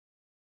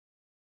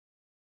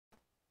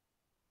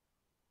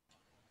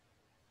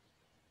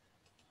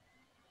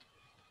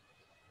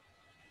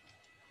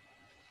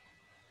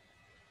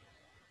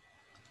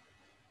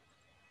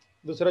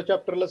दुसऱ्या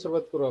चॅप्टरला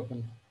सुरुवात करू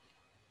आपण.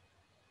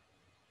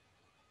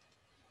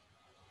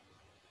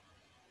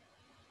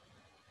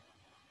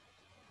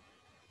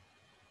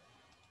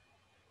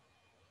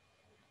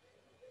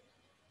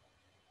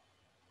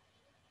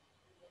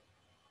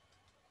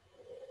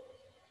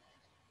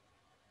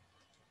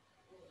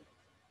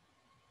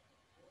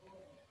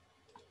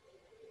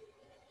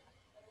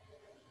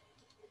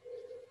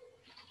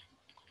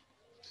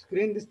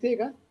 स्क्रीन दिसते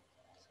का?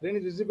 Screen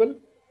is visible?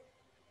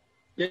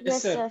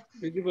 Yes sir,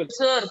 visible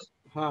sir.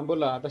 हा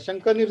बोला. आता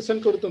शंका निरसन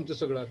करू तुमचं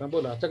सगळं. आता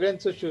बोला,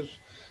 सगळ्यांचं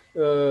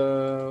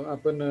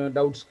आपण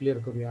डाऊट्स क्लिअर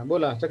करूया.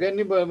 बोला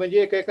सगळ्यांनी,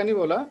 म्हणजे एकेकाने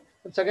बोला,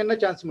 सगळ्यांना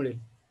चान्स मिळेल.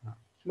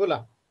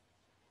 बोला.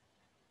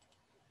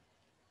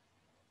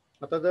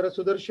 आता जरा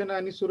सुदर्शन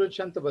आणि सूरज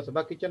शांत बसा,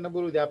 बाकीच्यांना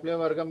बोलू द्या. आपल्या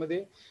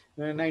वर्गामध्ये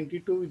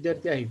 92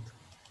 विद्यार्थी आहेत.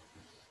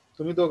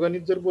 तुम्ही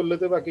दोघांनीच जर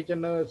बोललं तर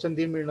बाकीच्यांना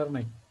संधी मिळणार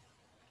नाही.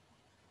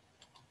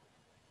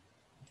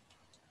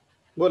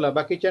 बोला,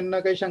 बाकीच्यांना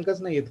काही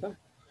शंकाच नाही आहेत का?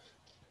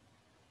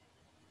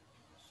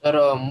 सर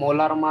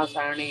मोलार मास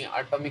आणि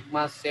ॲटॉमिक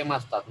मास सेम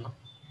असतात ना?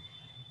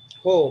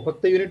 हो,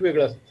 फक्त युनिट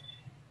वेगळं असतं.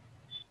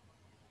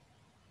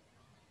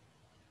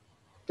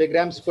 ते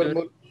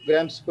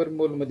ग्रॅम्स पर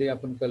मोल मध्ये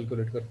आपण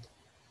कॅल्क्युलेट करतो.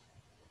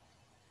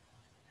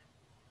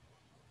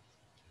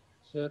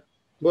 सर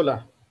बोला.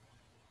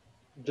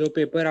 जो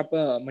पेपर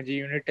आपण म्हणजे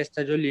युनिट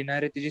टेस्टचा जो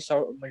लिहिणार आहे त्याची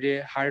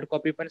म्हणजे हार्ड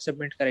कॉपी पण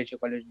सबमिट करायची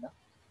कॉलेजला?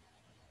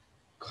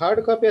 हार्ड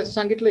कॉपी असं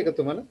सांगितलंय का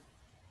तुम्हाला?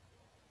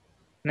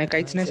 नाही,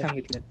 काहीच नाही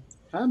सांगितलं.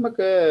 हा,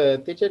 मग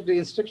त्याच्यात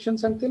इन्स्ट्रक्शन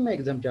सांगतील ना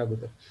एक्झामच्या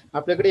अगोदर.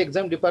 आपल्याकडे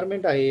एक्झाम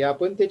डिपार्टमेंट आहे,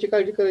 आपण त्याची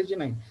काळजी करायची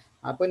नाही.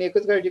 आपण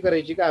एकच काळजी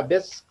करायची की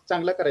अभ्यास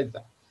चांगला करायचा.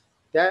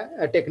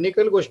 त्या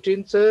टेक्निकल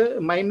गोष्टींचं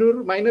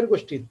मायनर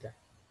गोष्टी आहेत त्या.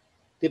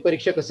 ते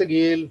परीक्षा कसं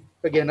घेईल,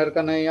 का घेणार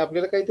का नाही,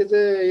 आपल्याला काही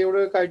त्याचं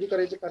एवढं काळजी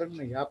करायचं कारण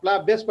नाही. आपला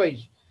अभ्यास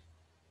पाहिजे.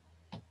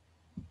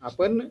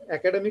 आपण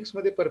अकॅडमिक्स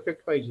मध्ये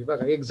परफेक्ट पाहिजे.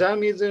 बघा,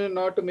 exam is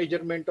not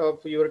measurement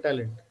of your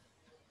talent.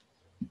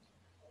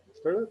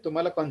 कळलं?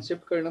 तुम्हाला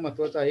कॉन्सेप्ट कळणं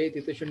महत्वाचं आहे.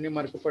 तिथे 0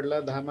 मार्क पडला,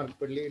 10 मार्क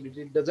पडले,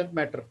 इट डझंट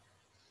मॅटर.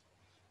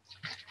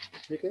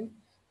 ठीक आहे.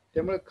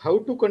 त्यामुळे how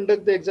to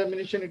conduct the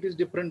examination, it is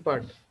different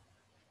part.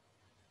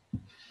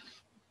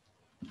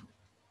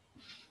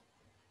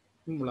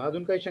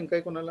 अजून काही शंका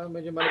आहे कोणाला?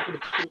 म्हणजे मला पुढे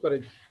सुरू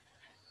करायची.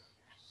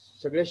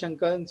 सगळ्या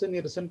शंकांचं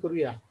निरसन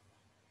करूया.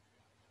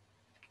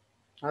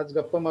 आज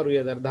गप्पा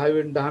मारूया जरा.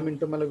 10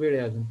 मिनिटं मला वेळ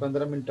आहे. अजून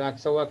 15 मिनिटं,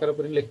 11:15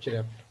 पर्यंत लेक्चर आहे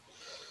आपलं.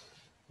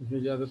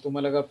 म्हणजे आता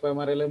तुम्हाला गप्पा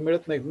मारायला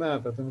मिळत नाहीत ना,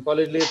 आता तुम्ही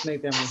कॉलेजला येत नाही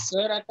त्यामुळे.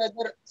 सर आता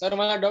सर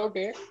मला डाऊट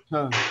आहे.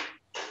 हा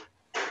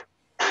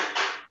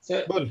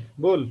सर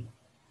बोल.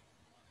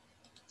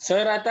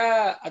 सर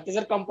आता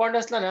जर कंपाऊंड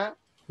असला ना,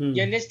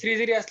 NH3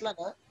 जरी असला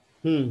ना,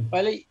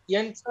 पहिले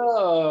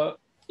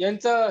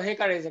यांचं हे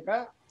काढायचं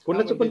का?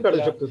 कोणाचं पण काढू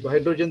शकतो तो.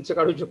 हायड्रोजनचं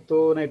काढू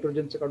शकतो,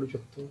 नायट्रोजनचं काढू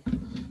शकतो.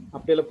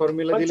 आपल्याला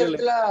फॉर्म्युला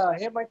दिलेला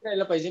आहे. हे माहिती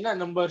राहिलं पाहिजे ना,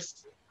 नंबर्स.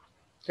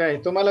 काय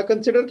तुम्हाला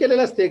कन्सिडर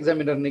केलेलं असते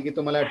एक्झामिनरने की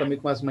तुम्हाला ॲटॉमिक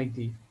मास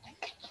माहिती.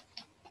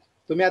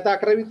 तुम्ही आता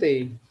 11वीत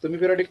आहे, तुम्ही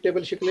पिरियडिक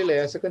टेबल शिकलेलं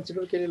आहे, असं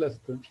कन्सिडर केलेलं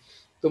असतं.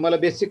 तुम्हाला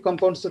बेसिक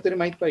कंपाऊंड्सचं तरी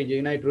माहित पाहिजे,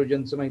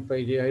 नायट्रोजनचं माहित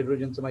पाहिजे,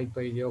 हायड्रोजनचं माहित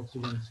पाहिजे,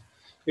 ऑक्सिजनचं.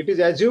 It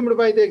is assumed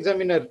by the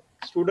examiner.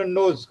 Student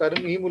knows,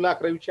 कारण ही मुलं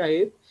 11वीची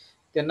आहेत,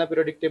 त्यांना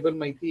पिरियडिक टेबल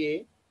माहिती आहे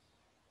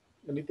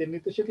आणि त्यांनी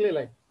तो शिकलेला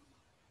आहे.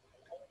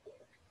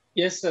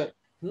 Yes sir.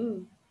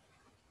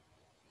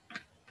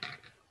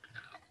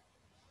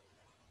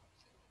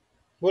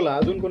 बोला,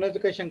 अजून कोणाचं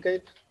काही शंका आहेत?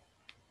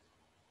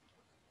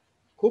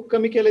 खूप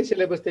कमी केलंय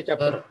सिलेबस त्या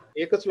चॅप्टर.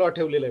 एकच लॉ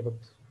ठेवलेला आहे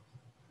फक्त.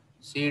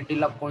 सीईटी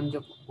ला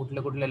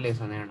कुठले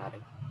लेसन येणार आहे?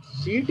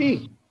 सीईटी?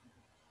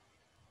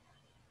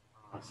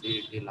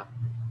 सीईटी ला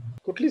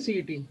कुठली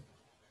सीईटी?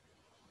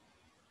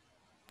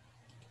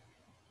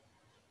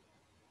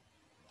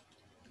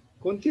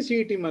 कोणती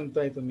सीईटी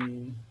म्हणताय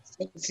तुम्ही?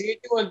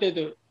 सीईटी बोलतोय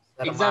तो.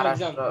 Exam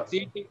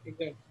CET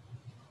exam.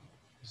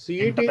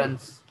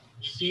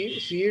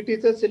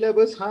 सीईटीचा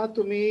सिलेबस हा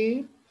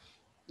तुम्ही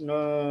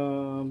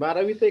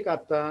 12वीत आहे का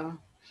आता?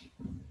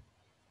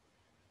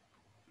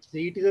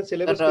 सीईटीचा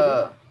सिलेबस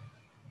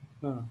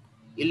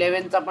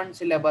 11चा पण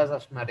सिलेबस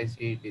असणार आहे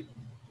सीईटी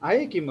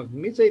आहे की. मग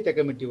मीच आहे त्या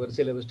कमिटीवर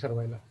सिलेबस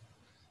ठरवायला.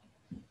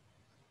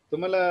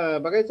 तुम्हाला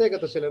बघायचा आहे का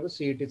तो सिलेबस?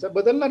 सीईटीचा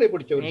बदलणार आहे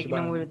पुढच्या वर्षी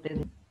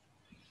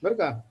बरं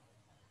का.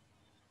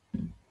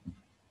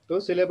 तो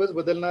सिलेबस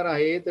बदलणार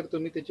आहे, तर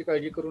तुम्ही त्याची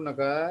काळजी करू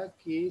नका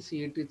की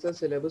सीईटीचा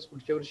सिलेबस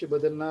पुढच्या वर्षी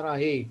बदलणार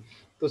आहे.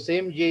 तो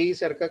सेम जेई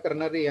सारखा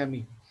करणार आहे आम्ही.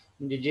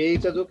 म्हणजे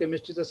जेईचा जो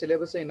केमिस्ट्रीचा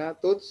सिलेबस आहे ना,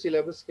 तोच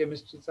सिलेबस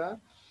केमिस्ट्रीचा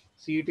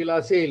सीईटीला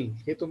असेल,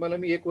 हे तुम्हाला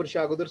मी 1 वर्ष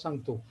अगोदर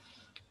सांगतो.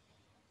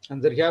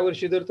 आणि जर ह्या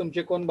वर्षी जर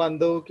तुमचे कोण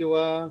बांधव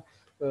किंवा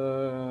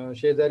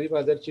शेजारी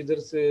बाजारची जर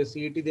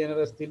सीईटी देणार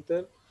असतील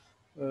तर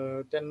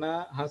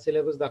त्यांना हा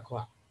सिलेबस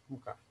दाखवा. हो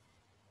का?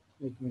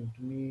 1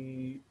 मिनिट,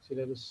 मी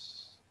सिलेबस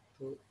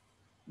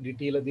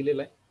डीटीला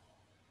दिलेला आहे.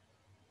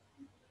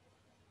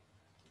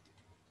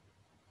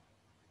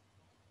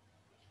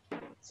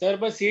 सर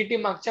पण सीईटी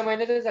मागच्या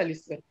महिन्यातच झाली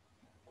सर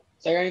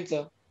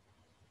सगळ्यांचं.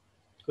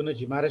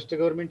 कोणाची? महाराष्ट्र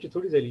गव्हर्नमेंटची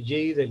थोडी झाली,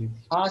 जेई झाली.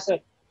 हा सर,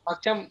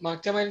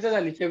 मागच्या महिन्यात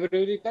झाली,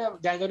 फेब्रुवारी का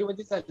जानेवारी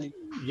मध्ये झाली.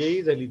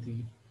 जेई झाली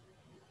ती,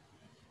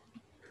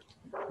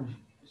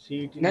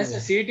 सीईटी नाही नाही सर,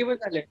 झाली. सीईटी पण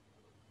झाले.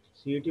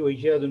 सीईटी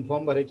व्हायची, अजून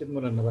फॉर्म भरायचे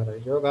मुलांना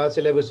भरायचे. बघा हा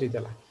सिलेबस आहे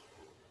त्याला.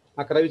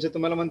 11वीचं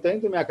तुम्हाला म्हणताय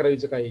तुम्ही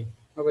 11वीचं काय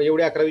बघा,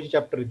 एवढे 11वीचे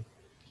चॅप्टर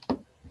आहेत.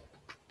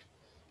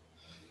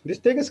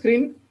 दिसते का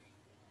स्क्रीन?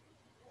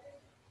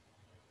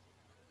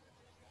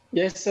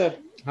 Yes sir.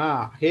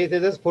 हा, हे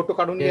त्याचाच फोटो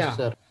काढून घ्या. Yes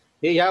sir.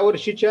 हे या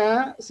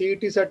वर्षीच्या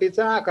सीईटी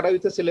साठीचा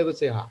 11वीचा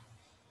सिलेबस आहे हा.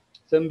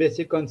 Some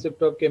basic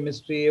concept of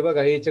chemistry. हे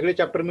बघा, हे सगळे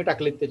चॅप्टर मी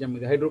टाकलेत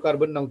त्याच्यामध्ये.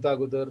 हायड्रोकार्बन नव्हता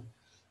अगोदर,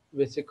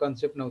 बेसिक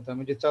कॉन्सेप्ट नव्हता,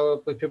 म्हणजे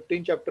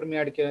 15 चॅप्टर मी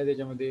ऍड केला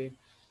त्याच्यामध्ये.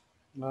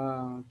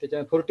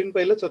 त्याच्या 14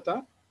 पहिलंच होता.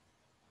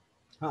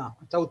 हा,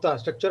 चौथा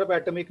structure of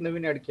atomic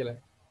Naveen add केलाय.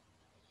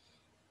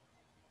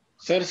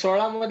 सर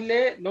 16 मधले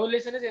 9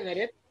 लेसनच येणार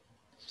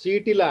आहेत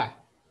सीईटीला.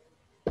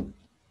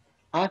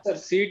 हा सर,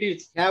 सीईटी.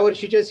 ह्या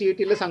वर्षीच्या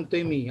सीईटीला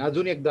सांगतोय मी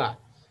अजून एकदा.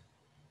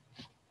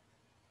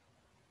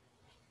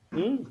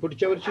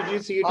 पुढच्या वर्षी जी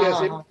सीईटी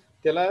असेल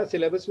त्याला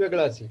सिलेबस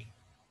वेगळा असेल.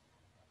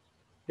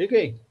 ठीक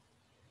आहे.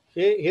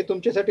 हे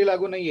तुमच्यासाठी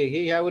लागू नाहीये,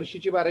 हे ह्या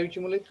वर्षीची 12वीची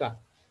मुलं आहेत का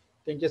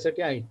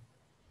त्यांच्यासाठी आहे.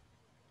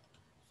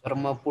 तर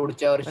मग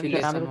पुढच्या वर्षी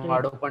लेसन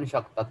वाढू पण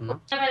शकतात ना?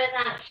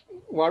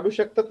 वाढू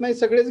शकतात नाही,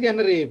 सगळेच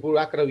घेणार आहे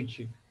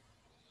 11वीची.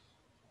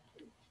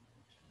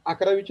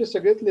 11वीचे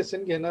सगळेच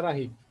लेसन घेणार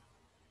आहे,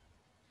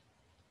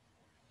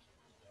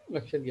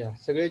 लक्षात घ्या.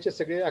 सगळेचे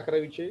सगळे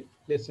 11वीचे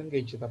लेसन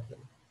घ्यायचे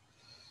आपल्याला.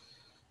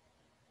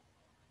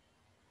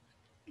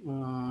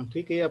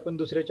 ठीक आहे, आपण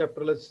दुसऱ्या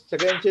चॅप्टरला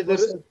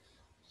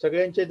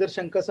सगळ्यांचे जर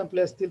शंका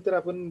संपल्या असतील तर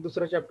आपण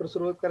दुसरा चॅप्टर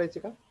सुरुवात करायचे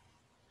का?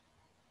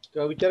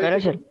 किंवा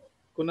विचारायचं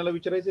कोणाला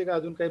विचारायचंय का?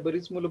 अजून काही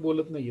बरीच मुलं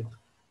बोलत नाहीयेत.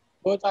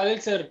 हो चालेल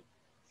सर.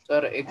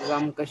 सर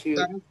एक्झाम कशी,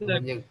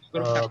 म्हणजे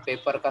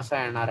पेपर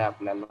कसा येणार आहे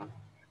आपल्याला?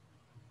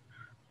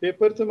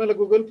 पेपर तुम्हाला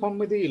गुगल फॉर्म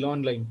मध्ये येईल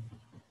ऑनलाईन.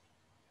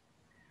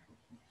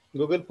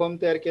 गुगल फॉर्म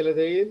तयार केला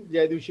जाईल.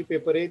 ज्या दिवशी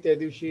पेपर आहे त्या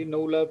दिवशी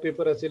 9ला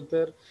पेपर असेल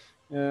तर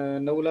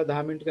 9ला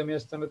 10 मिनिट कमी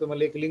असताना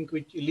तुम्हाला एक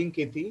लिंक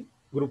येते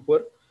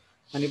ग्रुपवर,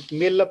 आणि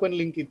मेलला पण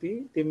लिंक येते.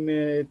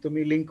 ते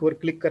तुम्ही लिंकवर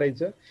क्लिक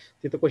करायचं,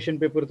 तिथं क्वेश्चन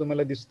पेपर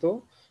तुम्हाला दिसतो.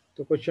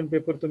 तो क्वेश्चन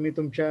पेपर तुम्ही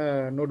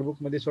तुमच्या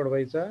नोटबुकमध्ये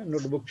सोडवायचा.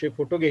 नोटबुकचे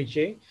फोटो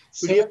घ्यायचे,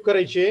 PDF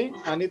करायचे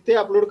आणि ते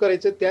अपलोड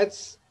करायचं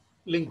त्याच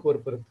लिंकवर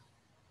परत.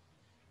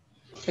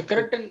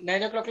 करेक्ट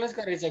 9 o'clockलाच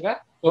करायचं का?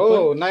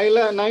 हो,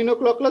 9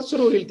 o'clockलाच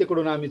सुरू होईल,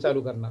 तिकडून आम्ही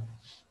चालू करणार.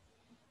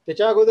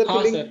 त्याच्या अगोदर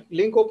ती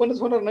लिंक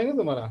ओपनच होणार नाही ना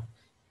तुम्हाला.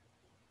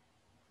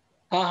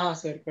 हा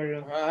सर,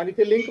 कळलं. आणि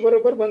ते लिंक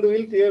बरोबर बंद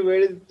होईल. ते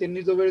वेळ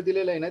त्यांनी जो वेळ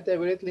दिलेला आहे ना त्या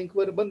वेळेत लिंक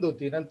वर बंद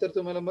होती. नंतर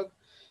तुम्हाला मग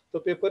तो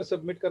पेपर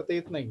सबमिट करता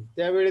येत नाही,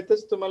 त्या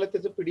वेळेतच तुम्हाला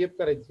त्याचं PDF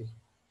करायचे.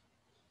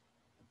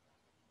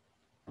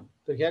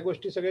 तर ह्या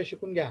गोष्टी सगळ्या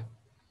शिकून घ्या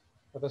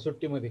आता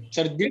सुट्टीमध्ये.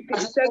 सर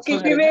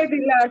किती वेळ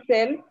दिला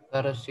असेल?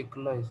 सर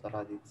शिकलोय सर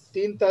आधीच.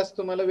 3 तास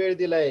तुम्हाला वेळ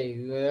दिलाय.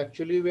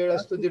 ऍक्च्युली वेळ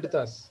असतो 1.5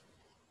 तास,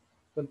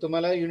 पण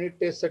तुम्हाला युनिट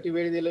टेस्ट साठी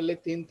वेळ दिलेला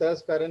आहे 3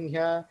 तास. कारण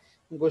ह्या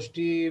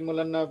गोष्टी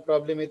मुलांना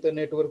प्रॉब्लेम येतं,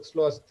 नेटवर्क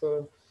स्लो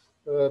असतं,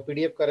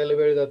 PDF करायला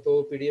वेळ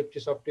जातो, PDF चे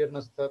सॉफ्टवेअर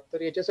नसतात.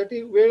 तर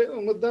याच्यासाठी वेळ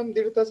मुद्दाम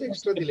 1.5 तास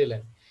एक्स्ट्रा दिलेला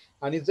आहे.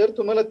 आणि जर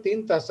तुम्हाला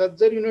 3 तासात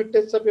जर युनिट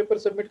टेस्टचा पेपर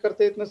सबमिट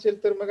करता येत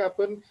नसेल तर मग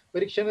आपण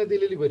परीक्षा न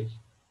दिलेली बरी.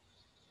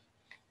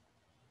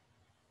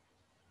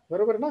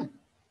 बरोबर ना?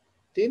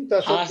 3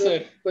 तासात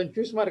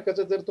 25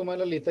 मार्काचं जर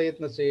तुम्हाला लिहिता येत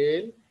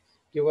नसेल,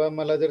 किंवा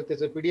मला जर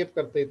त्याचं PDF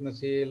करता येत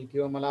नसेल,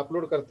 किंवा मला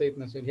अपलोड करता येत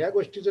नसेल, ह्या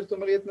गोष्टी जर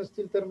तुम्हाला येत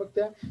नसतील तर मग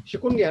त्या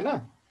शिकून घ्या ना.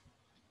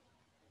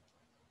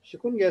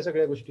 शिकून घ्या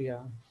सगळ्या गोष्टी.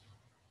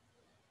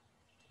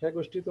 ह्या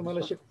गोष्टी तुम्हाला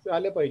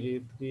आल्या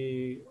पाहिजेत.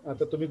 की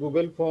आता तुम्ही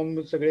गुगल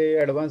फॉर्म सगळे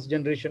ॲडव्हान्स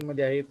जनरेशन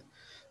मध्ये आहेत,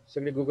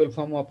 सगळे गुगल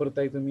फॉर्म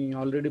वापरताय तुम्ही.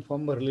 ऑलरेडी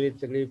फॉर्म भरलेले आहेत,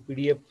 सगळे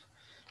PDF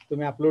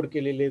तुम्ही अपलोड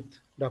केलेले आहेत,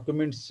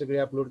 डॉक्युमेंट्स सगळे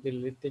अपलोड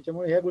केलेले आहेत.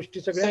 त्याच्यामुळे ह्या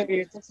गोष्टी सगळ्या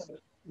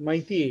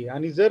माहिती आहे.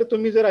 आणि जर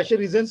तुम्ही असे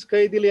रिझन्स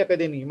काही दिले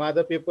एखाद्याने,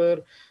 माझा पेपर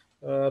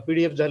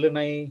PDF झालं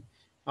नाही,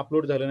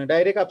 अपलोड झालं नाही,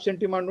 डायरेक्ट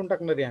अब्सेंटी मांडून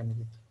टाकणार आहे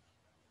आम्ही.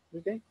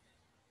 ठीक आहे.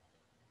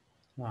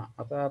 हा,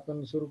 आता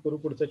आपण सुरू करू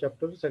पुढचा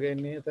चॅप्टर.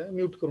 सगळ्यांनी आता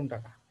म्यूट करून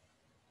टाका.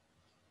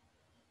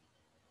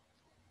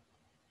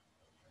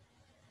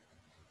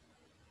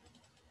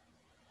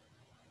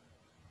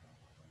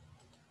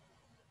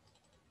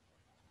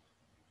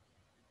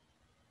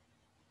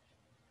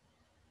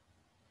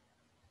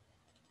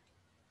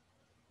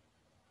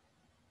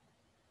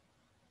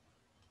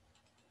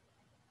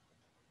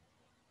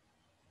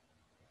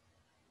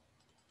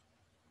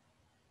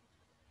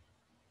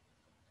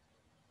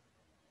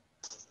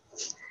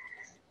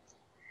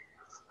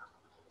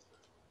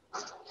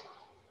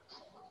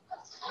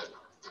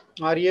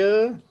 आर्य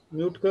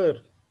म्यूट कर.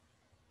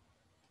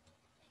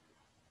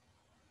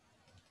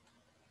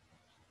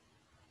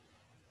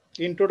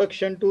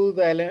 Introduction to the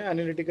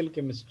analytical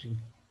chemistry.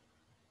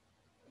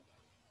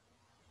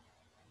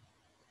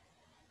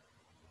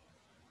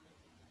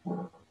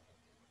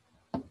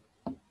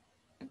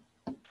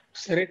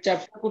 Sir हे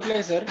चॅप्टर कुठलं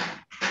आहे सर?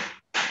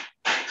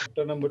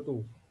 Chapter number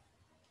 2.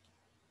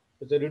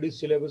 त्याचा रिड्यूस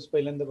सिलेबस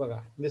पहिल्यांदा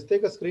बघा. दिसतंय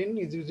का screen?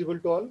 Is visible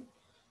to all?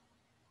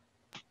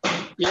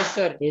 Yes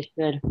sir.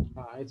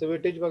 हा, याचं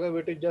वेटेज बघा,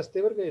 वेटेज जास्त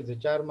आहे बरं का याचं,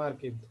 4 मार्क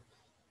आहेत.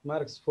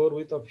 मार्क्स 4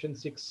 विथ ऑप्शन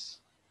 6,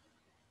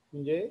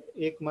 म्हणजे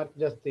 1 मार्क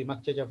जास्त आहे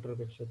मागच्या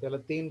चॅप्टरपेक्षा. त्याला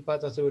 3,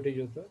 5 असं वेटेज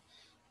होतं.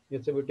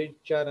 याचं वेटेज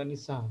 4 आणि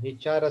 6. हे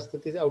 4 असतं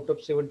ते आउट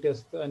ऑफ 70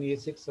 असतं, आणि हे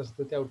 6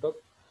 असतं ते आउट ऑफ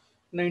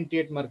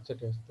 98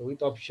 मार्क्ससाठी असतं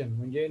विथ ऑप्शन.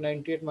 म्हणजे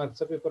 98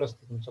 मार्क्सचा पेपर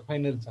असतो तुमचा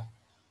फायनलचा.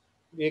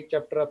 एक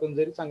चॅप्टर आपण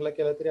जरी चांगला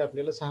केला तरी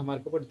आपल्याला 6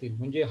 मार्क पडतील.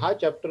 म्हणजे हा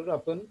चॅप्टर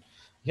आपण,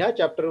 ह्या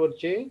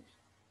चॅप्टरवरचे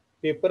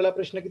पेपरला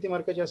प्रश्न किती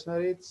मार्काचे असणार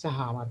आहेत?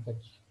 6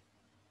 मार्काचे.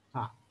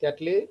 हा,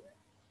 त्यातले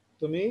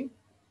तुम्ही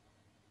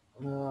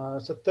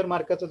 70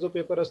 मार्काचा जो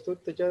पेपर असतो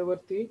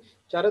त्याच्यावरती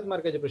 4च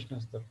मार्काचे प्रश्न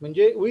असतात.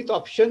 म्हणजे विथ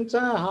ऑप्शनचा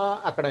हा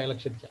आकडा आहे,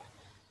 लक्षात घ्या.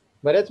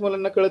 बऱ्याच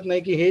मुलांना कळत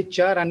नाही की हे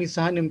 4 आणि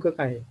 6 नेमकं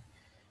काय आहे.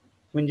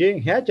 म्हणजे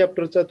ह्या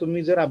चॅप्टरचा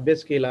तुम्ही जर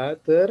अभ्यास केला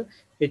तर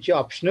याचे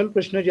ऑप्शनल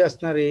प्रश्न जे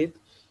असणार आहेत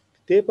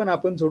ते पण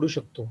आपण सोडू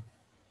शकतो.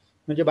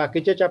 म्हणजे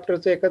बाकीच्या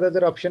चॅप्टरचा एखादा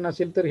जर ऑप्शन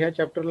असेल तर ह्या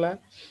चॅप्टरला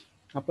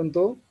आपण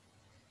तो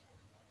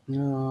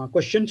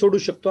क्वेश्चन सोडू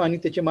शकतो आणि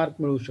त्याचे मार्क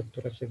मिळवू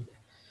शकतो, लक्षात घ्या.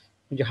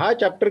 म्हणजे हा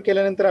चॅप्टर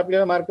केल्यानंतर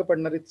आपल्याला मार्क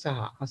पडणार आहेत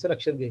 6, असं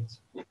लक्षात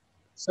घ्यायचं.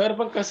 सर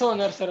पण कसं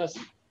होणार सर असं?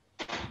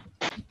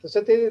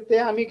 तसं ते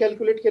आम्ही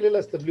कॅल्क्युलेट केलेलं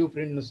असतं ब्ल्यू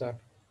प्रिंट नुसार.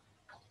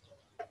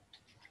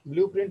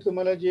 ब्ल्यू प्रिंट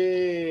तुम्हाला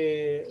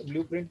जे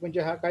ब्ल्यू प्रिंट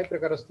म्हणजे हा काय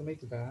प्रकार असतो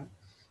माहिती का?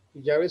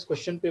 ज्यावेळेस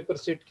क्वेश्चन पेपर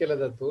सेट केला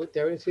जातो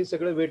त्यावेळेस हे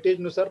सगळं वेटेज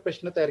नुसार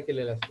प्रश्न तयार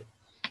केलेले असतात.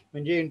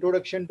 म्हणजे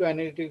इंट्रोडक्शन टू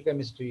अॅनालिटिकल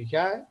केमिस्ट्री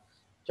ह्या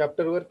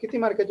चॅप्टरवर किती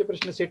मार्काचे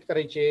प्रश्न सेट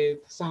करायचे?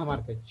 6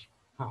 मार्काचे.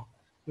 हा,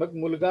 मग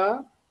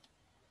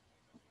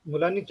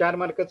मुलांनी 4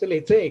 मार्काचं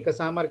लिहायचंय का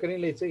 6 मार्काने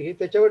लिहायचंय हे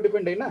त्याच्यावर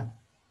डिपेंड आहे ना.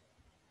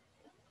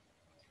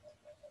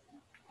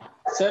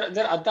 सर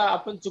जर आता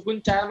आपण चुकून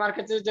 4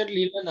 मार्काचं जर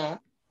लिहिलं ना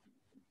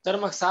तर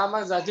मग 6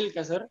 मार्क जातील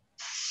का सर?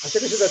 असे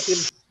कसे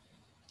जातील?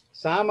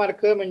 6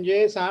 मार्क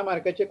म्हणजे 6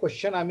 मार्काचे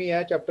क्वेश्चन आम्ही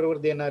या चॅप्टरवर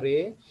देणार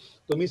आहे.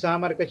 तुम्ही 6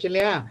 मार्काचे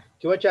लिहा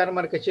किंवा 4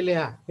 मार्काचे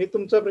लिहा, हे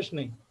तुमचा प्रश्न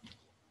आहे.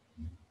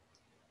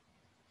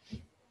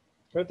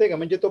 कळतंय का?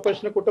 म्हणजे तो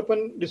प्रश्न कुठं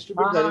पण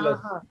डिस्ट्रीब्यूट झालेला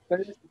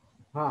असतो.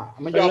 हा,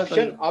 म्हणजे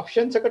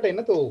ऑप्शन सकट आहे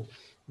ना तो.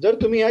 जर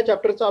तुम्ही या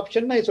चॅप्टरचा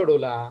ऑप्शन नाही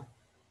सोडवला,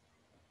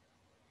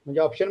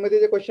 म्हणजे ऑप्शन मध्ये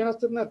जे क्वेश्चन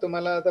असतात ना,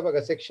 तुम्हाला आता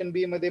बघा सेक्शन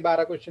बी मध्ये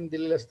 12 क्वेश्चन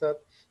दिलेले असतात,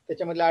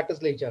 त्याच्यामधले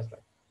 8च लिहायचे असतात.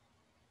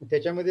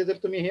 त्याच्यामध्ये जर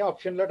तुम्ही हे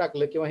ऑप्शनला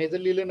टाकलं किंवा हे जर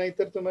लिहिलं नाही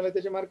तर तुम्हाला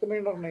त्याचे मार्क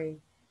मिळणार नाही.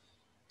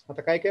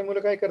 आता काय काय मुलं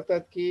काय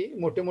करतात की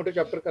मोठे मोठे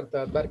चॅप्टर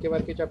करतात, बारके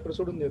बारके चॅप्टर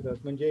सोडून देतात.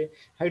 म्हणजे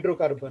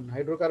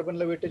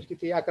हायड्रोकार्बनला वेटेज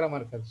किती? 11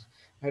 मार्काचं.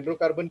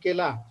 हायड्रोकार्बन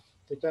केला,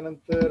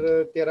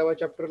 त्याच्यानंतर 13व्या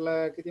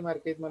चॅप्टरला किती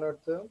मार्क आहेत मला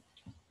वाटतं,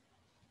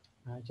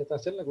 ह्याच्यात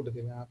असेल ना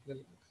कुठे,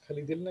 आपल्याला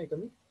खाली दिलं नाही का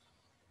मी,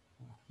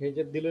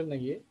 ह्याच्यात दिलं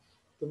नाहीये.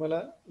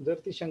 तुम्हाला जर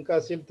ती शंका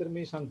असेल तर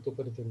मी सांगतो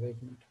परत एकदा,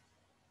 1 मिनिट.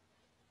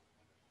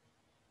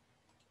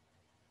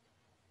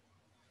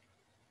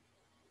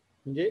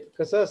 म्हणजे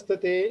कसं असतं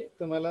ते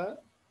तुम्हाला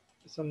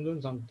समजून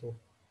सांगतो.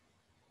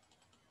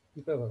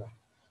 इथं बघा,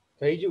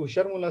 काही जी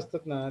हुशार मुलं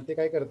असतात ना ते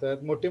काय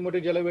करतात, मोठे मोठे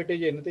ज्याला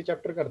वेटेज आहे ना ते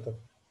चॅप्टर करतात.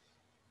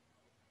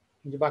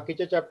 म्हणजे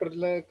बाकीच्या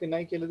चॅप्टरला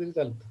नाही केलं तरी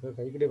चालतं.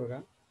 का इकडे बघा,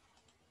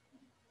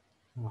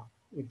 हा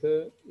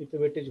इथं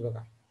वेटेज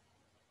बघा.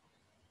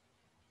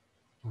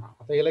 हा,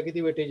 आता याला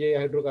किती वेटेज आहे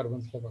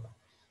हायड्रोकार्बन्सला बघा,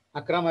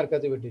 11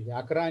 मार्काचं वेटेज आहे.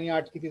 11 आणि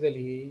 8 किती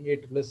झाली?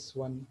 8 +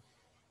 1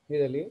 हे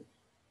झाली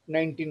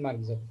 19 मार्क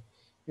झाले.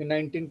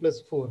 19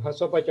 + 4 हा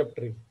सोपा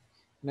चॅप्टर आहे.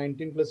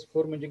 19 +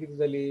 4 म्हणजे किती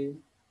झाली?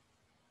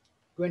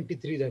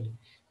 23 झाली.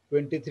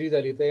 23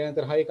 झाली.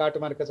 त्यानंतर हा एक 8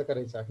 मार्काचा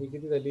करायचा, ही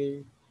किती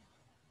झाली?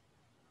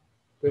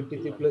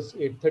 23 +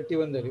 8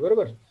 31 झाली,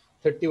 बरोबर.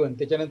 31.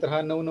 त्याच्यानंतर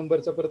हा 9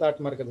 नंबरचा परत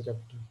 8 मार्काचा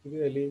चॅप्टर, किती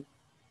झाली?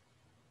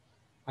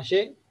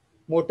 असे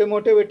मोठे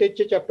मोठे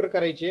वेटेजचे चॅप्टर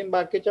करायचे आणि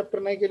बाकी चॅप्टर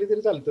नाही केले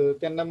तरी चालतं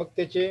त्यांना. मग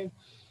त्याचे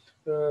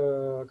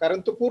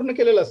कारण तो पूर्ण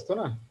केलेला असतो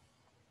ना,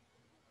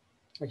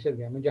 लक्षात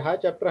घ्या. म्हणजे हा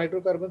चॅप्टर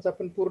हायड्रोकार्बन्स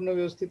आपण पूर्ण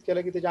व्यवस्थित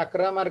केला की त्याचे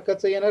 11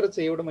 मार्काचं येणारच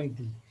आहे, एवढं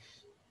माहिती.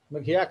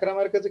 मग हे 11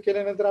 मार्काचं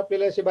केल्यानंतर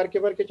आपल्याला असे बारके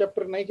बारके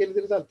चॅप्टर नाही केले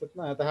तरी चालतात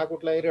ना. आता हा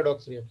कुठला आहे?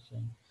 रेडॉक्स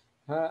रिएक्शन,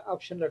 हा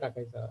ऑप्शनला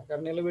टाकायचा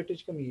कारण याला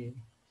वेटेज कमी आहे.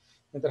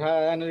 नंतर हा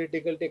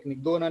अॅनालिटिकल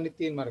टेक्निक 2 आणि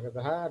 3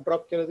 मार्काचा, हा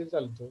ड्रॉप केला तरी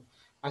चालतो.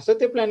 असं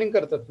ते प्लॅनिंग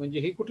करतात. म्हणजे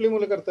ही कुठली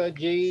मुलं करतात?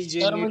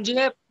 जे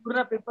म्हणजे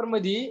पूर्ण पेपर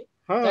मध्ये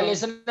त्या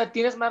लेसनला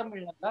 3च मार्क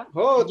मिळणार का?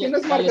 हो,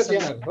 3च मार्काचे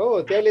येणार.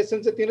 हो, त्या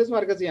लेसनचं 3च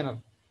मार्काचे येणार.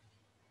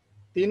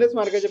 3च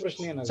मार्काचे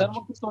प्रश्न येणार सर.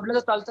 मग सोडलं तर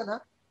चालतं ना?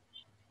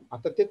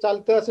 आता ते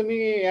चालतं असं मी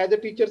ऍज अ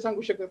टीचर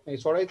सांगू शकत नाही.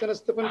 सोडायचं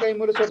नसतं पण काही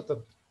मुलं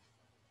सोडतात.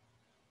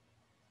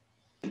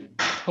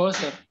 हो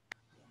सर.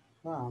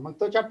 हा, मग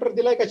तो चॅप्टर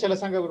दिलाय कशाला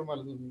सांगा बरं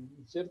मला तुम्ही.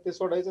 जर ते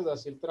सोडायचंच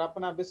असेल तर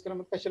आपण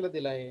अभ्यासक्रमात कशाला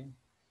दिलाय?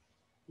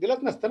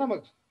 दिलाच नसतं ना मग,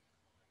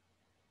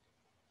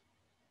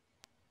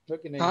 हो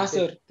की हा नाही?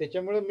 सर.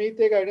 त्याच्यामुळे मी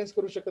ते गायडन्स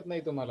करू शकत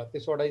नाही तुम्हाला. ते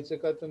सोडायचं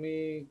का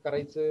तुम्ही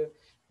करायचं,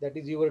 दॅट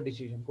इज युअर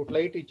डिसिजन.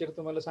 कुठलाही टीचर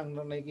तुम्हाला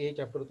सांगणार नाही की हे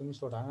चॅप्टर तुम्ही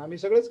सोडा. आम्ही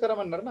सगळेच करा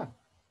म्हणणार ना.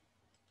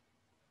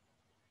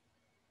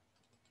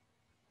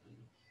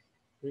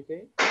 ठीक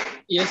आहे.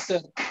 Yes sir.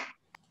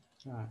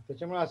 हा,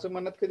 त्याच्यामुळे असं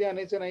मनात कधी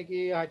आणायचं नाही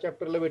की हा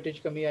चॅप्टरला वेटेज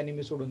कमी आणि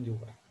मी सोडून देऊ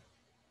का.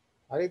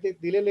 अरे ते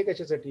दिलेले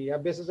कशासाठी?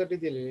 अभ्यासासाठी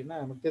दिलेले ना.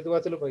 मग ते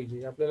वाचलं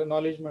पाहिजे, आपल्याला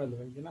नॉलेज मिळालं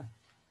पाहिजे ना.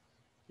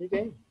 ठीक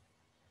आहे.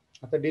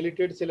 आता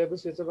डिलीटेड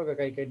सिलेबस याचं बघा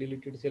काय काय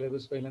डिलीटेड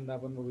सिलेबस पहिल्यांदा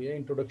आपण बघूया.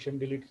 इंट्रोडक्शन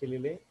डिलीट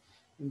केलेले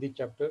इन दिस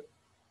चॅप्टर.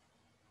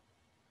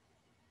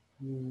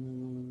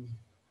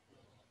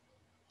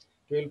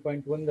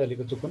 12.1 झाली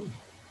का चुकून?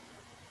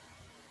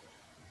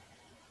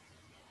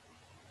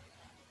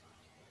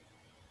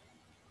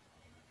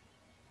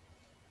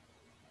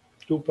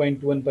 टू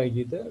 2.1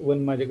 पाहिजे तर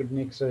 1 माझ्याकडे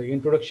next.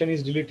 Introduction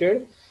is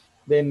deleted.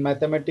 Then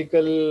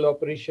mathematical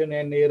operation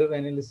and error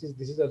analysis,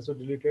 this is also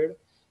deleted.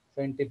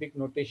 Scientific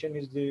notation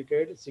is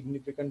deleted.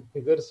 Significant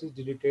figures is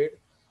deleted.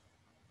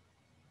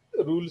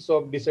 Rules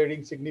of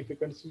deciding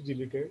significance is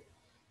deleted.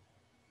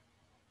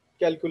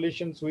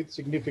 Calculations with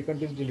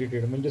significant is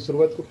deleted. म्हणजे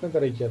सुरुवात कुठनं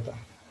करायची आता?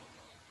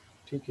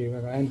 ठीक आहे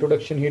बघा.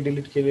 Introduction हे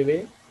delete केलेले.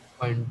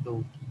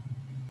 0.2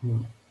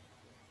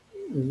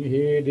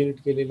 हे डिलीट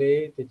केलेले.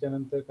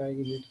 त्याच्यानंतर काय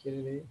डिलीट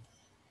केलेले?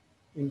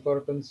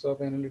 Importance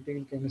of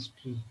analytical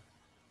chemistry.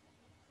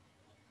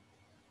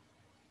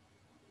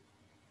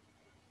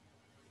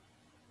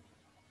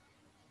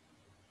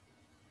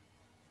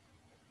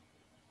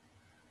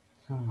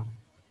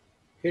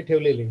 हे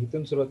ठेवलेले.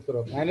 इथून सुरुवात करू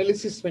आपण.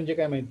 ॲनालिसिस म्हणजे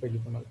काय माहित पाहिजे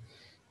तुम्हाला.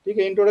 ठीक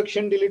आहे.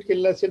 इंट्रोडक्शन डिलीट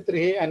केलेलं असेल तर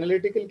हे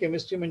ॲनालिटिकल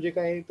केमिस्ट्री म्हणजे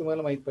काय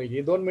तुम्हाला माहित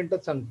पाहिजे. 2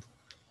 मिनिटात सांगतो.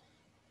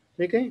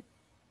 ठीक आहे.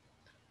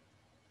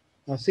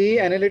 See,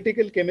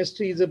 analytical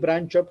chemistry is a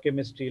branch of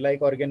chemistry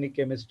like organic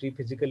chemistry,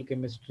 physical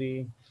chemistry,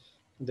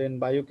 then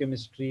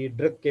biochemistry,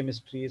 drug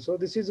chemistry. So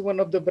this is one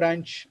of the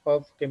branch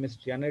of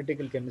chemistry,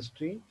 analytical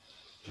chemistry,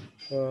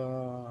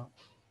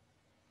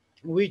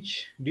 which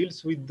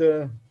deals with the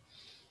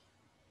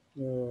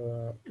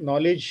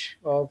knowledge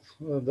of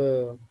the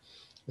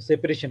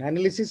separation.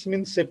 Analysis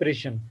means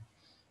separation.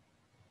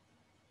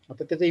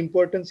 आता त्याचं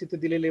importance इथे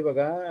दिलेले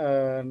बघा.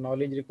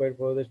 knowledge required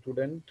for the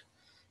student.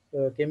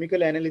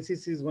 Chemical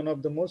analysis is one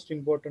of the most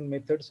important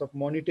methods of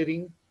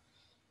monitoring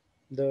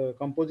the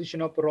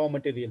composition of raw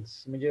materials.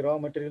 म्हणजे raw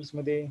materials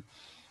मध्ये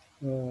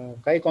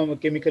काय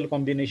chemical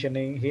combination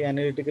आहे हे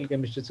analytical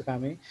chemistryचं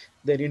काम आहे.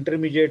 Their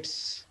intermediates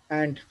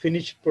and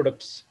finished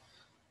products,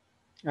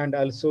 and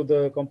also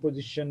the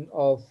composition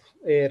of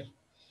air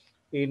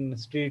in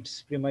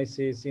streets,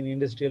 premises, in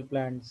industrial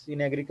plants.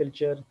 In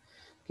agriculture,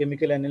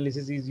 chemical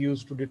analysis is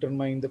used to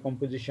determine the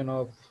composition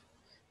of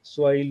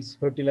soils,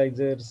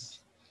 fertilizers.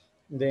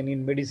 Then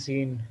in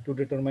medicine, to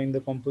determine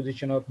the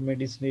composition of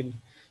medicinal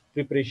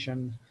preparation.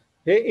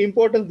 हे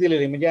importance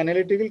दिलेले म्हणजे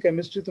analytical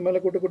chemistry तुम्हाला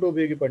कुठे कुठे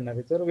उपयोगी पडणार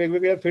आहे. तर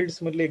वेगवेगळ्या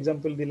फील्ड्स मधले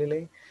एक्झाम्पल दिलेले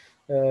आहे.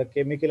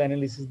 Chemical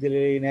analysis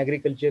दिलेले. In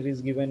agriculture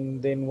is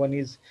given. Then one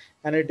is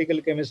analytical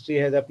chemistry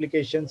has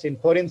applications in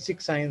forensic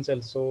science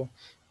also,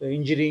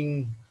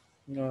 engineering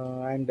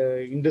and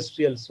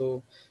industry also.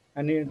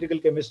 Analytical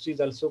chemistry is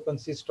also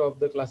consist of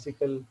the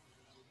classical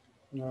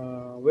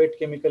wet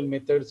chemical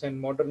methods and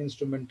modern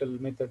instrumental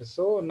methods.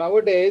 So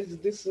nowadays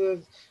this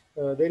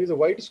there is a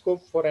wide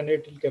scope for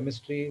analytical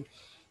chemistry,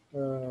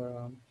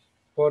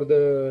 for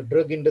the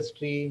drug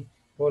industry,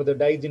 for the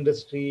dyes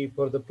industry,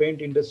 for the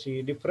paint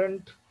industry.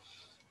 Different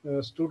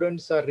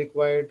students are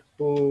required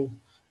to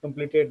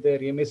complete their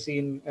MSc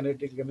in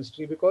analytical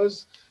chemistry,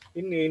 because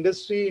in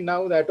industry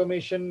now the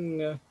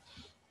automation,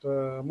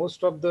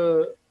 most of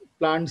the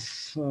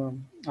plants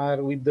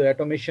are with the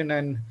automation,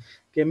 and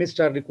chemists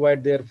are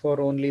required there for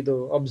only the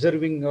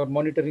observing or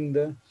monitoring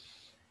the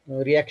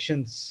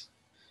reactions.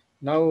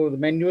 Now the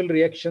manual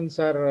reactions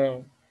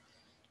are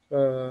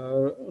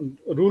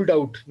ruled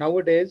out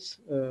nowadays.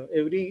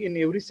 In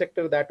every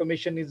sector the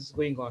automation is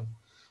going on.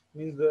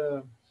 Means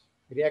the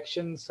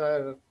reactions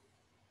are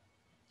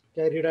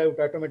carried out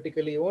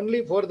automatically.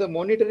 Only for the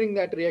monitoring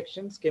that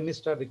reactions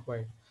chemists are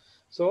required.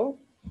 So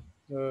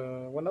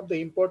one of the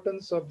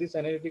importance of this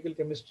analytical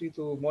chemistry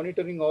to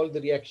monitoring all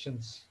the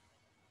reactions.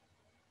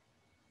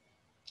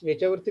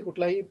 याच्यावरती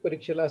कुठलाही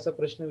परीक्षेला असा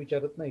प्रश्न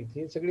विचारत नाहीत.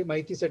 हे सगळी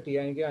माहितीसाठी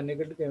आहे.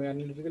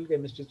 अनालिटिकल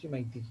केमिस्ट्रीची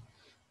माहिती.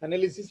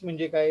 अनालिसिस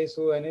म्हणजे काय?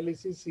 So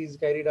analysis is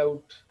carried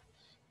out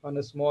on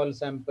a small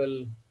sample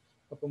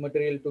of a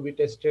material to be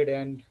tested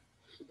and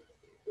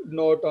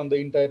not on the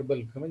entire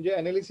bulk. म्हणजे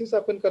अनालिसिस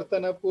आपण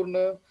करताना पूर्ण,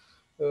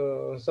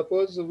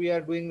 suppose we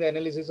R doing the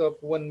analysis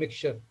of one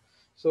mixture.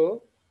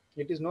 So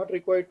it is not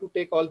required to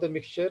take all the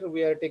mixture.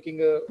 We are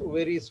taking a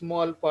very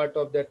small part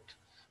of that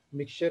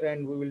mixture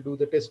and we will do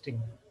the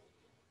testing.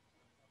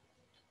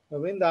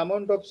 When the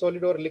amount of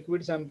solid or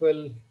liquid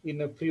sample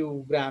in a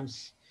few grams,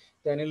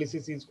 the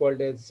analysis is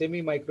called as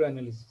semi-micro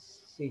analysis.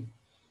 See,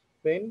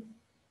 when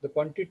the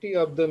quantity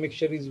of the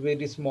mixture is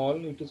very small,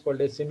 it is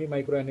called as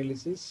semi-micro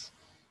analysis.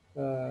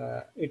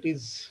 It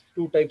is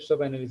two types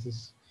of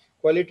analysis.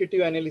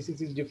 Qualitative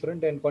analysis is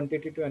different and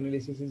quantitative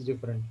analysis is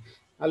different.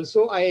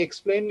 Also, I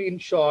explained in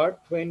short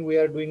when we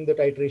are doing the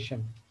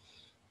titration.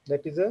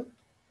 That is a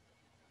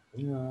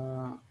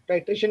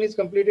titration is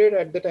completed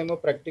at the time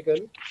of practical.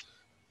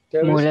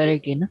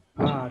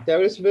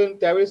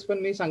 त्यावेळेस पण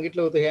मी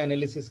सांगितलं होतं हे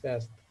analysis काय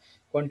असतं.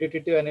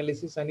 Quantitative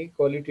analysis आणि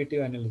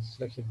qualitative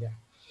analysis लक्षात घ्या.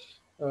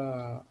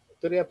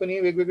 तर आपण हे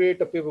वेगवेगळे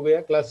टप्पे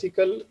बघूया.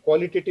 क्लासिकल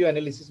क्वालिटेटिव्ह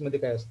अनालिसिस मध्ये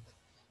काय असतं?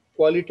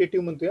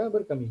 क्वालिटेटिव्ह म्हणतोय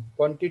बरं कमी.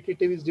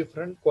 Quantitative is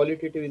different,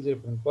 qualitative is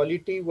different.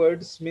 Quality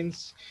words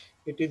means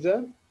it is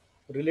a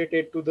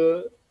related to the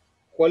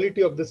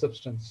quality of the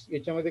substance.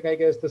 याच्यामध्ये काय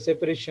काय असतं,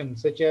 separation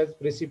such as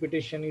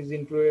precipitation is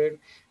included,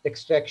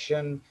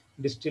 extraction,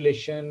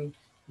 distillation,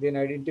 then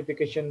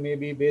identification may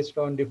be based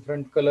on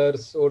different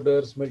colors,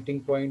 odors, melting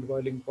point,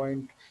 boiling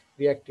point,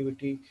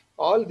 reactivity.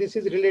 All this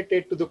is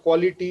related to the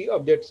quality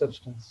of that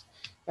substance.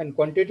 And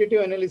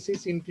quantitative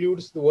analysis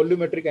includes the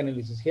volumetric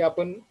analysis. हे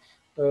आपण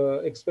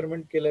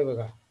experiment केलंय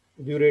बघा,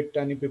 burette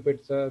आणि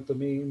पिपेटचा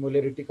तुम्ही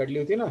molarity काढली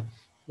होती ना,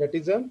 that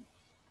is a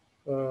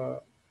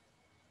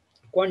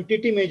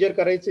quantity major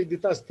करायचे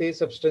तिथं असते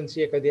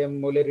सबस्टन्सची, एखाद्या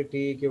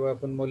मोलॅरिटी किंवा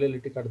आपण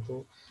मोलॅरिटी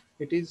काढतो.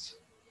 It is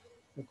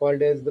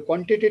called as the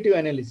quantitative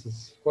analysis.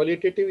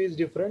 Qualitative is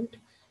different.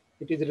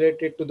 It is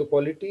related to the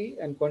quality,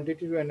 and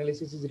quantitative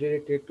analysis is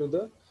related to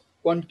the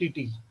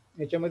quantity.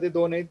 याच्यामध्ये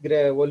दोन आहेत,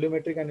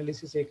 व्हॉल्युमेट्रिक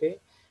अनालिसिस एक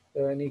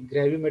आहे आणि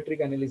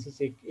ग्रॅव्हिमेट्रिक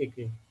अनालिसिस एक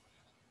आहे.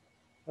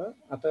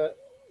 आता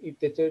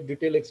त्याचं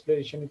डिटेल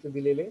एक्सप्लेनेशन इथे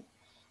दिलेले.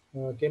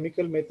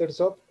 Chemical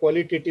methods of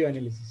qualitative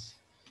analysis.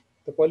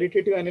 तर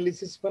क्वालिटेटिव्ह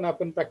अनालिसिस पण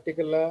आपण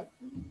प्रॅक्टिकलला,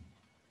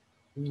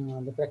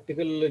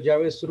 प्रॅक्टिकल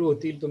ज्यावेळेस सुरू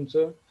होतील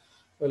तुमचं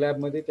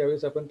लॅबमध्ये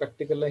त्यावेळेस आपण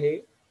प्रॅक्टिकलला हे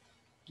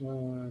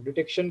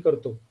डिटेक्शन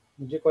करतो.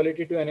 म्हणजे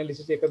क्वालिटेटिव्ह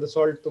अनालिसिस, एखादं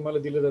सॉल्ट तुम्हाला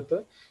दिलं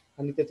जातं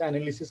आणि त्याचं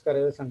अनालिसिस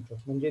करायला सांगतात.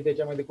 म्हणजे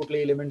त्याच्यामध्ये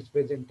कुठले एलिमेंट्स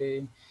प्रेझेंट आहे,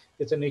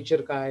 त्याचं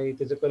नेचर काय,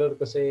 त्याचं कलर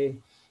कसं आहे,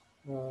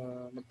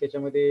 मग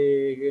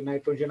त्याच्यामध्ये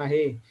नायट्रोजन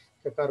आहे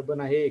का,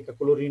 कार्बन आहे का,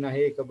 क्लोरीन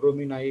आहे का,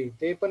 ब्रोमिन आहे,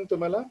 ते पण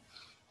तुम्हाला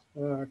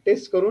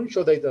टेस्ट करून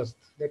शोधायचं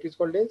असतं. That is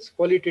called age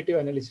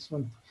qualitative analysis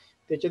म्हणतो.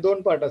 त्याचे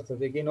दोन पार्ट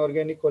असतात, एक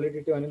इनऑर्गॅनिक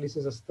क्वालिटेटिव्ह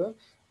अनालिसिस असतं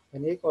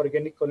आणि एक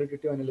ऑर्गॅनिक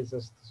क्वालिटेटिव्ह अनालिसिस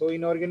असतं. सो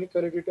इनऑर्गॅनिक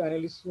क्वालिटेटिव्ह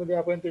अनालिसिसमध्ये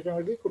आपण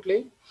त्याच्यामध्ये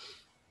कुठले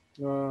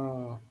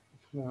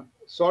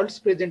सॉल्ट्स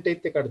प्रेझेंट आहेत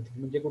ते काढतो,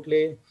 म्हणजे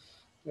कुठले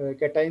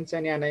कॅटाइन्स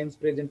आणि अनाइन्स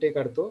प्रेझेंट आहे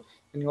काढतो.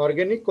 आणि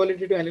ऑर्गॅनिक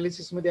क्वालिटेटिव्ह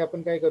अनालिसिसमध्ये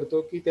आपण काय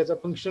करतो की त्याचा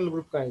फंक्शनल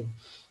ग्रुप काय आहे,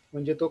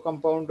 म्हणजे तो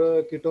कंपाऊंड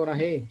कीटोन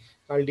आहे,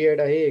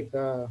 अल्डिहाइड आहे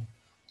का,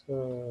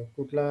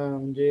 कुठला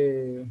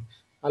म्हणजे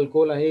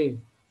अल्कोहोल आहे,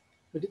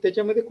 म्हणजे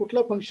त्याच्यामध्ये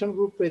कुठला फंक्शन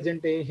ग्रुप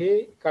प्रेझेंट आहे हे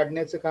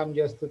काढण्याचं काम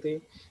जे असतं ते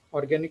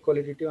ऑर्गॅनिक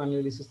क्वालिटेटिव्ह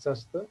अनालिसिसचं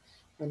असतं.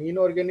 आणि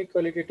इनऑर्गॅनिक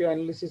क्वालिटेटिव्ह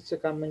अनालिसिसचं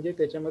काम म्हणजे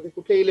त्याच्यामध्ये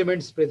कुठले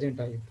एलिमेंट्स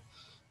प्रेझेंट आहेत,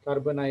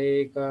 कार्बन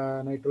आहे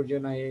का,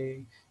 नायट्रोजन आहे,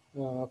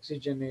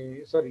 ऑक्सिजन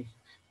आहे, सॉरी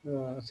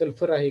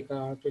सल्फर आहे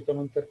का,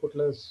 त्याच्यानंतर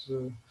कुठलं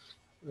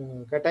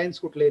कॅटाइन्स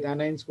कुठले आहेत,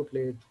 अनाइन्स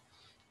कुठले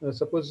आहेत.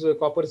 सपोज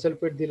कॉपर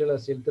सल्फेट दिलेलं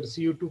असेल तर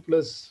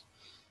Cu2+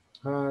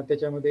 हा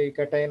त्याच्यामध्ये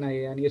कॅटायन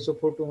आहे आणि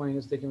SO4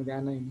 - त्याच्यामध्ये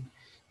अनाइन.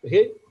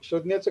 हे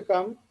शोधण्याचं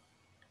काम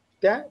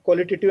त्या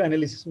क्वालिटेटिव्ह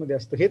अनालिसिसमध्ये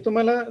असतं. हे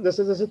तुम्हाला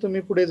जसं जसं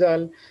तुम्ही पुढे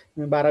जाल,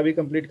 12वी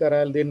कंप्लीट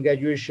कराल, then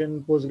graduation,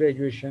 post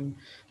graduation,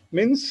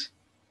 means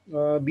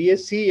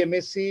BSc,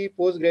 MSc,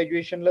 post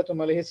ग्रॅज्युएशनला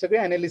तुम्हाला हे सगळे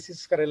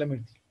अनालिसिस करायला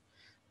मिळतील.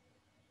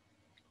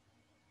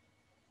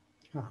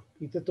 हां,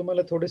 इथे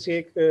तुम्हाला थोडेसे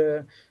एक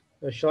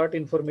शॉर्ट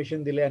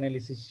इन्फॉर्मेशन दिले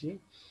अनालिसिसची.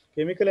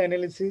 Chemical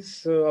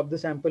analysis of the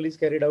sample is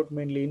carried out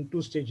mainly in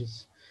 2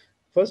 stages.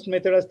 First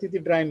method असते ती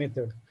dry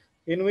method,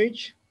 in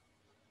which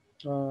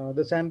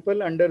the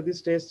sample under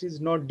this taste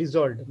is not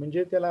डिझॉल्व्ड,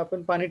 म्हणजे त्याला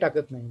आपण पाणी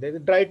टाकत नाही.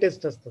 ड्राय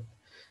टेस्ट असतात.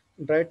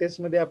 ड्राय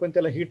टेस्टमध्ये आपण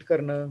त्याला हीट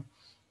करणं,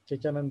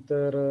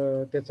 त्याच्यानंतर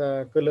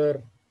त्याचा कलर,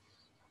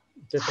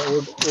 त्याचा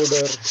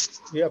ओडर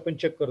हे आपण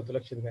चेक करतो.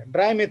 लक्षात घ्या,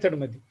 ड्राय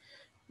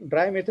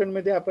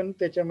मेथडमध्ये आपण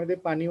त्याच्यामध्ये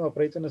पाणी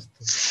वापरायचं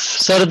नसतं.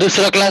 सर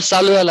दुसरा क्लास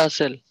चालू झाला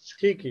असेल.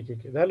 ठीक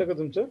आहे, झालं का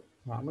तुमचं?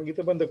 हां, मग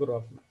इथं बंद करू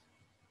आपण.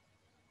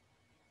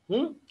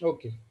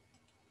 Okay,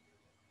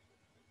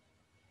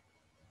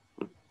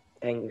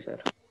 thank you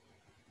sir.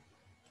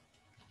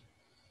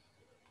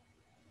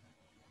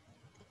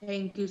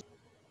 Thank you.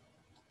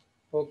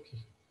 Okay.